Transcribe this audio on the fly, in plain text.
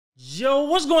Yo,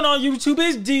 what's going on YouTube?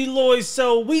 It's DLloyd.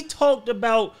 So we talked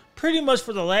about pretty much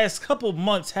for the last couple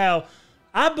months how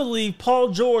I believe Paul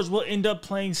George will end up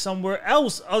playing somewhere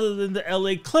else other than the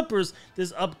LA Clippers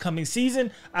this upcoming season.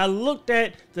 I looked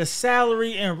at the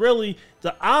salary and really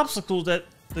the obstacles that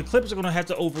the Clippers are going to have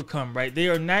to overcome, right? They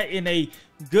are not in a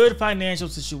good financial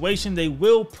situation. They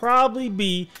will probably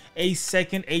be a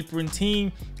second apron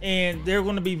team, and they're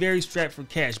going to be very strapped for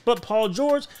cash. But Paul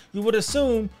George, you would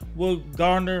assume, will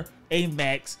garner a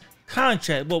max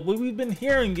contract. But what we've been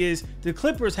hearing is the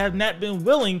Clippers have not been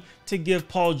willing to give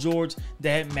Paul George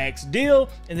that max deal,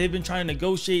 and they've been trying to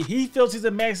negotiate. He feels he's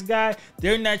a max guy.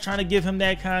 They're not trying to give him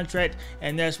that contract,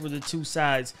 and that's where the two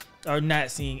sides are not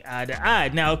seeing eye to eye.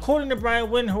 Now, according to Brian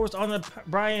Windhorst on the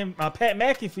Pat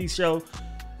McAfee show,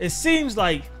 it seems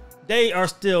like they are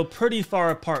still pretty far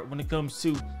apart when it comes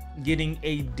to getting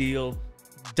a deal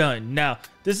done. Now,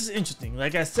 this is interesting.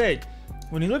 Like I said,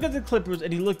 when you look at the Clippers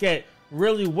and you look at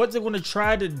really what they're going to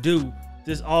try to do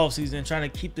this offseason, trying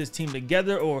to keep this team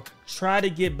together or try to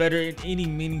get better in any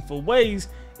meaningful ways,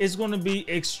 it's going to be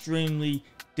extremely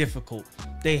difficult.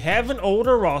 They have an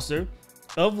older roster,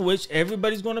 of which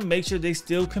everybody's going to make sure they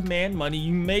still command money.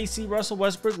 You may see Russell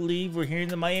Westbrook leave. We're hearing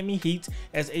the Miami Heat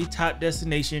as a top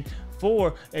destination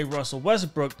for a Russell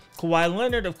Westbrook. Kawhi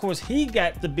Leonard, of course, he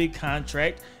got the big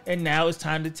contract, and now it's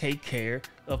time to take care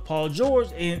of Paul George,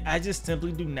 and I just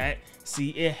simply do not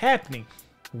see it happening.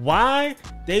 Why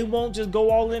they won't just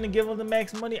go all in and give him the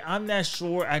max money, I'm not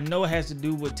sure. I know it has to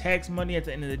do with tax money at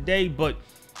the end of the day, but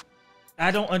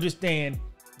I don't understand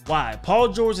why. Paul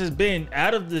George has been,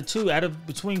 out of the two,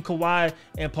 between Kawhi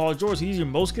and Paul George, he's your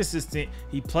most consistent.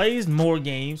 He plays more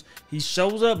games, he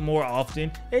shows up more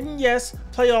often, and yes,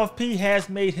 playoff P has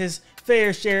made his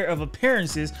fair share of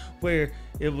appearances where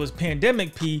it was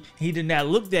pandemic P. He did not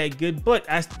look that good, but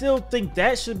I still think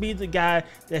that should be the guy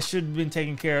that should have been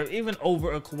taken care of, even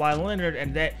over a Kawhi Leonard,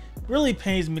 and that really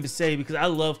pains me to say because I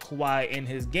love Kawhi and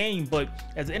his game, but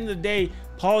at the end of the day,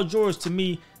 Paul George to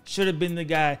me should have been the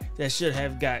guy that should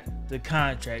have got the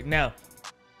contract. Now,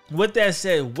 with that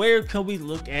said, where can we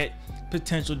look at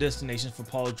potential destinations for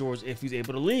Paul George if he's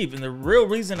able to leave? And the real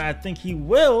reason I think he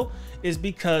will is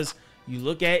because you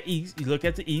look at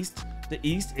the East. The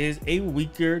East is a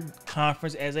weaker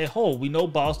conference as a whole. We know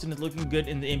Boston is looking good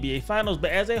in the NBA Finals, but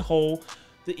as a whole,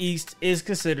 the East is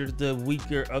considered the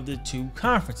weaker of the two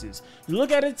conferences. You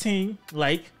look at a team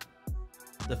like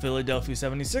the Philadelphia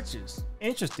 76ers.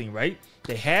 Interesting, right?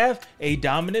 They have a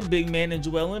dominant big man in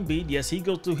Joel Embiid. Yes, he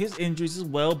goes through his injuries as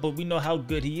well, but we know how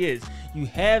good he is. You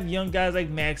have young guys like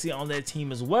Maxey on that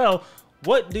team as well.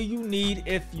 What do you need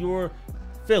if you're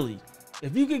Philly?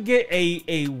 If you could get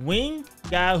a wing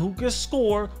guy who can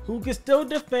score, who can still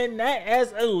defend, not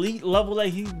as elite level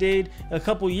like he did a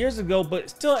couple years ago, but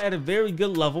still at a very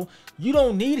good level, you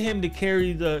don't need him to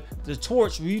carry the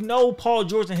torch. You know Paul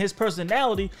George and his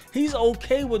personality, he's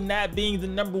okay with not being the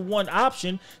 #1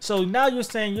 option. So now you're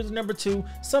saying you're the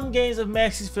 #2. Some games of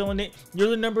Maxey's feeling it,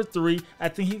 you're the #3. I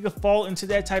think he could fall into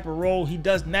that type of role. He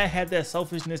does not have that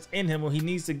selfishness in him where he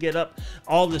needs to get up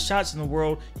all the shots in the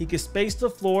world. He can space the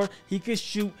floor, he can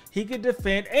shoot, he can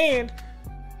defend, and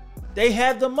they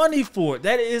have the money for it.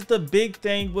 That is the big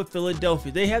thing with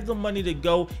Philadelphia. They have the money to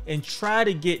go and try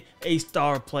to get a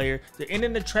star player. They're in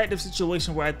an attractive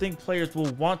situation where I think players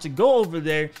will want to go over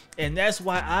there, and that's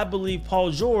why I believe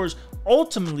Paul George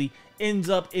ultimately ends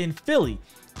up in Philly.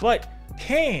 But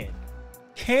can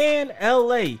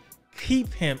LA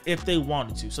keep him if they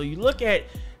wanted to? So you look at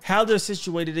how they're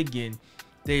situated again.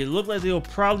 They look like they'll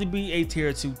probably be a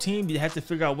tier 2 team. You have to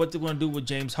figure out what they're going to do with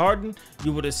James Harden.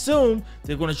 You would assume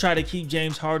they're going to try to keep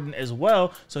James Harden as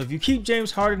well. So if you keep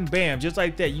James Harden, bam, just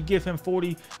like that, you give him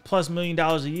 $40+ million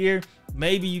a year.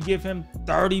 Maybe you give him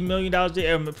 $30 million a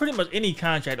year. Pretty much any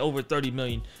contract over $30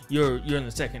 million, you're in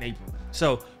the second apron.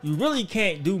 So you really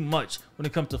can't do much when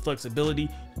it comes to flexibility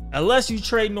unless you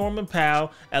trade Norman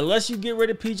Powell, unless you get rid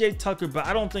of PJ Tucker. But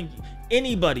I don't think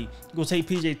anybody will take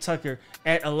PJ Tucker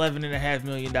at $11.5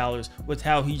 million with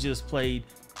how he just played.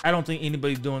 I don't think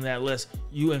anybody's doing that unless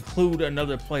you include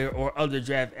another player or other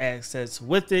draft assets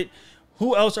with it.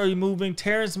 Who else are you moving?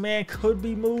 Terrence Mann could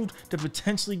be moved to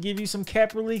potentially give you some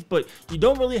cap relief, but you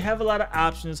don't really have a lot of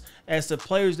options as to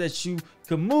players that you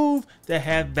can move that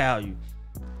have value.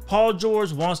 Paul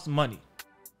George wants the money.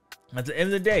 At the end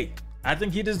of the day, I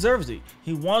think he deserves it.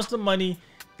 He wants the money.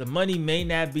 The money may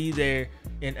not be there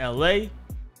in LA.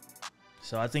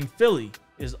 So I think Philly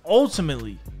is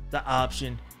ultimately the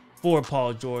option for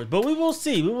Paul George. But we will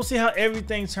see. We will see how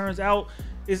everything turns out.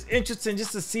 It's interesting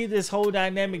just to see this whole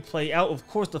dynamic play out. Of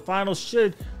course, the finals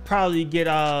should probably get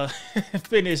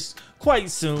finished quite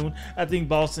soon. I think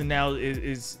Boston now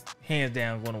is hands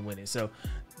down going to win it. So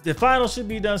the final should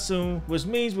be done soon, which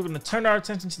means we're going to turn our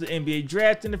attention to the NBA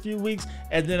draft in a few weeks.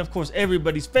 And then, of course,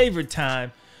 everybody's favorite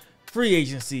time, free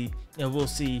agency. And we'll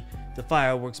see the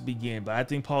fireworks begin. But I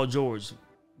think Paul George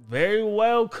very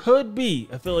well could be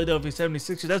a Philadelphia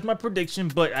 76er. That's my prediction.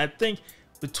 But I think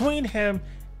between him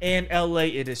and LA,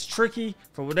 it is tricky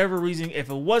for whatever reason. If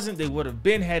it wasn't, they would have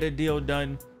had a deal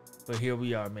done. But here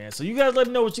we are, man. So you guys let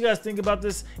me know what you guys think about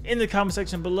this in the comment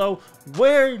section below.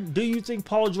 Where do you think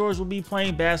Paul George will be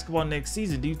playing basketball next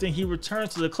season? Do you think he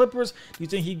returns to the Clippers? Do you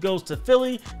think he goes to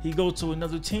Philly? He goes to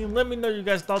another team? Let me know your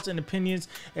guys' thoughts and opinions.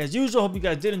 As usual, hope you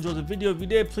guys did enjoy the video. If you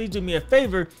did, please do me a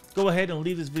favor. Go ahead and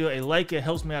leave this video a like. It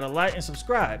helps me out a lot. And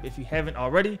subscribe if you haven't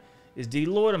already. It's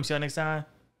DLloyd. I'm see y'all next time.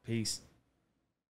 Peace.